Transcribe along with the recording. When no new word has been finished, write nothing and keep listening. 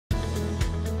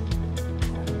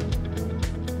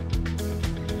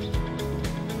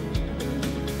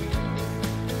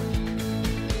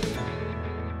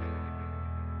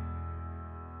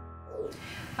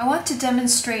I want to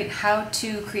demonstrate how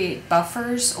to create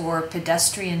buffers or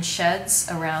pedestrian sheds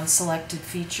around selected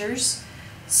features.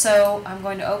 So I'm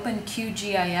going to open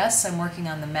QGIS. I'm working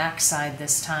on the Mac side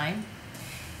this time.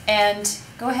 And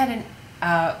go ahead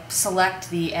and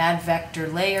select the Add Vector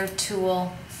Layer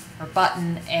tool or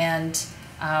button, and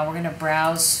we're going to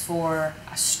browse for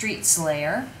a streets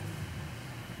layer.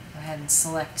 Go ahead and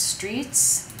select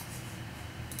streets.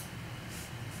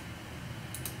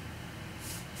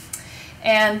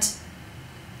 And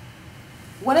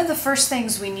one of the first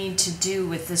things we need to do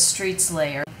with this streets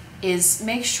layer is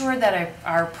make sure that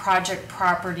our project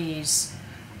properties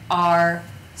are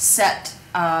set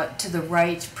to the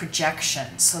right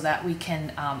projection so that we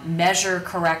can measure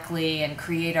correctly and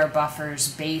create our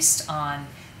buffers based on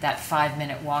that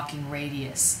 5-minute walking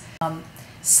radius.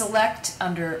 Select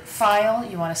under File,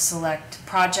 you want to select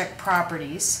Project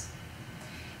Properties,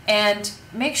 and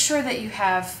make sure that you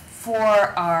have, for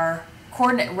our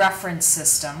coordinate reference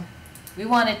system, we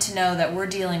wanted to know that we're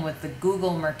dealing with the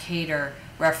Google Mercator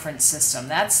reference system.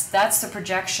 That's the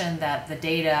projection that the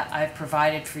data I've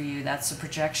provided for you, that's the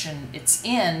projection it's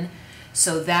in,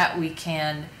 so that we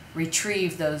can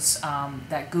retrieve those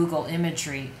that Google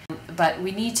imagery. But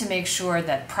we need to make sure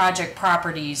that Project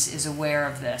Properties is aware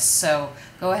of this. So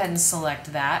go ahead and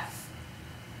select that.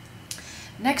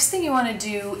 Next thing you want to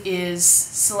do is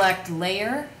select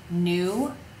Layer,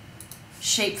 New,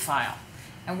 Shapefile.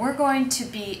 And we're going to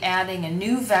be adding a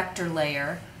new vector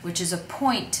layer, which is a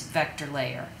point vector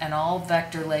layer. And all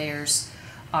vector layers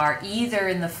are either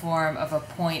in the form of a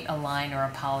point, a line, or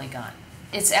a polygon.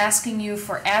 It's asking you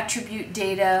for attribute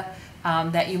data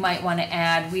that you might want to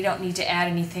add. We don't need to add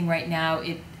anything right now.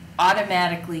 It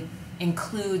automatically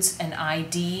includes an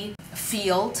ID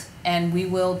field, and we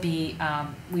will be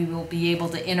able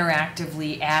to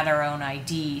interactively add our own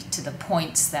ID to the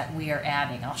points that we are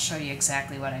adding. I'll show you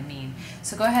exactly what I mean.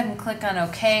 So go ahead and click on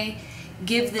OK.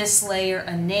 Give this layer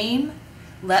a name.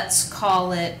 Let's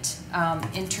call it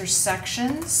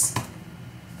intersections.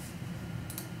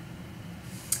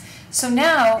 So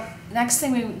now, next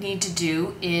thing we need to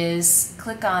do is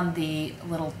click on the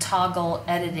little toggle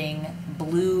editing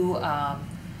blue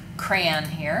crayon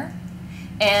here.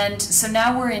 And so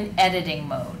now we're in editing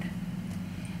mode.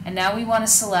 And now we want to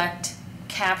select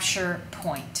Capture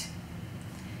Point.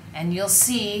 And you'll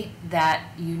see that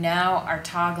you now are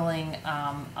toggling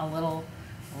a little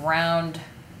round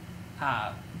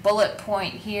bullet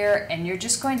point here, and you're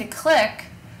just going to click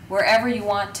wherever you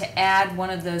want to add one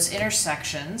of those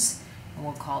intersections. And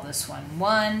we'll call this one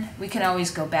 1. We can always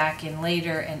go back in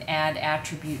later and add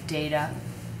attribute data.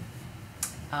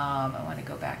 I want to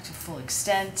go back to full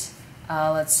extent.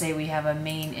 Let's say we have a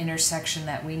main intersection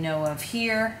that we know of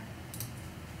here,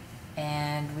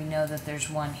 and we know that there's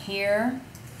one here.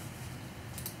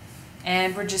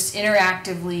 And we're just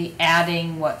interactively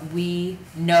adding what we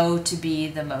know to be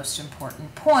the most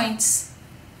important points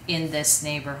in this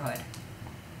neighborhood.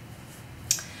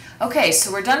 Okay,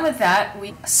 so we're done with that.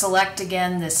 We select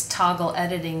again this toggle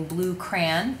editing blue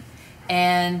crayon,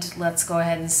 and let's go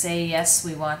ahead and say yes,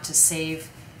 we want to save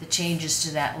the changes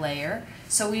to that layer.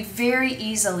 So we've very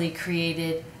easily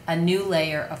created a new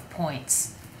layer of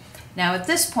points. Now at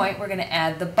this point we're going to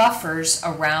add the buffers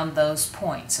around those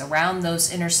points, around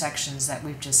those intersections that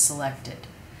we've just selected.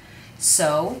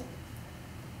 So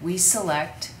we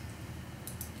select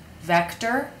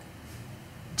Vector,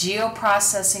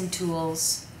 Geoprocessing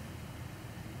Tools,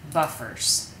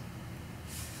 Buffers.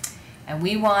 And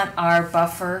we want our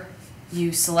buffer,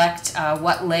 you select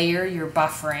what layer you're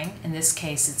buffering, in this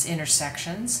case it's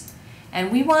intersections, and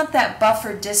we want that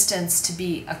buffer distance to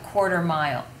be 1/4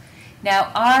 mile.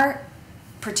 Now our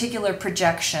particular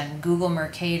projection, Google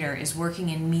Mercator, is working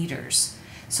in meters.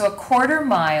 So 1/4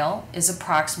 mile is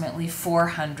approximately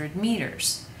 400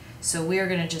 meters. So we're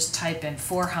going to just type in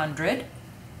 400,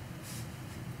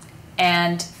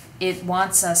 and it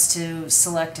wants us to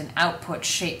select an output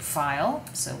shapefile.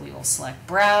 So we will select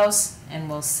Browse, and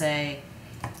we'll say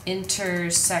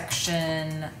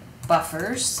Intersection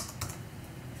Buffers.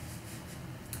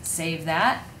 Save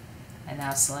that, and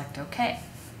now select OK.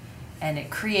 And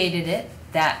it created it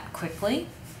that quickly,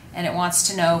 and it wants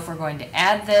to know if we're going to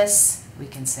add this. We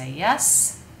can say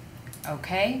yes,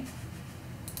 OK,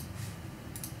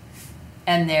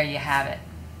 and there you have it.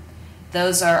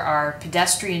 Those are our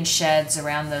pedestrian sheds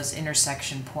around those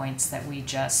intersection points that we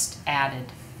just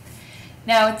added.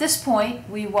 Now at this point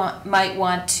we might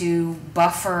want to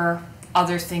buffer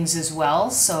other things as well.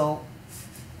 So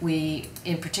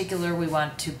in particular we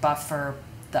want to buffer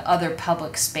the other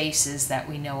public spaces that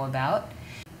we know about.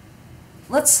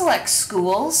 Let's select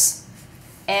schools,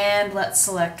 and let's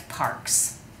select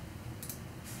parks.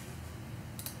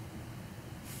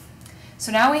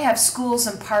 So now we have schools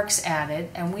and parks added,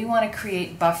 and we want to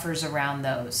create buffers around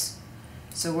those.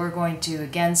 So we're going to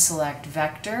again select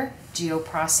Vector,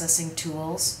 Geoprocessing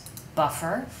Tools,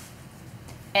 Buffer,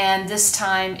 and this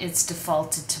time it's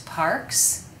defaulted to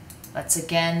parks. Let's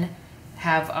again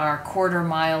have our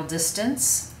quarter-mile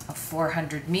distance of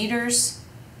 400 meters.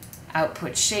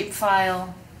 Output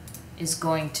shapefile is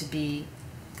going to be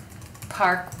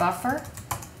park buffer.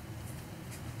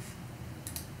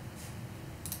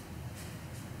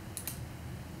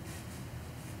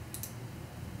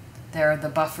 There are the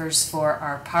buffers for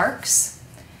our parks,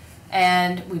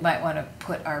 and we might want to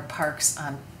put our parks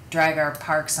on, drag our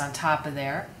parks on top of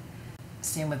there.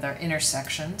 Same with our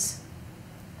intersections.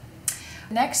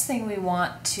 Next thing we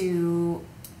want to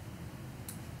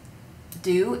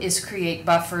do is create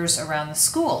buffers around the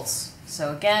schools.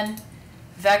 So again,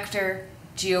 Vector,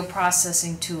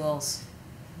 Geoprocessing Tools,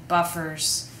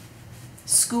 Buffers,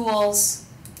 Schools,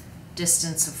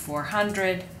 distance of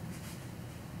 400,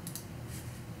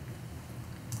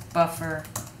 Buffer,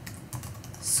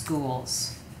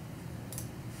 Schools.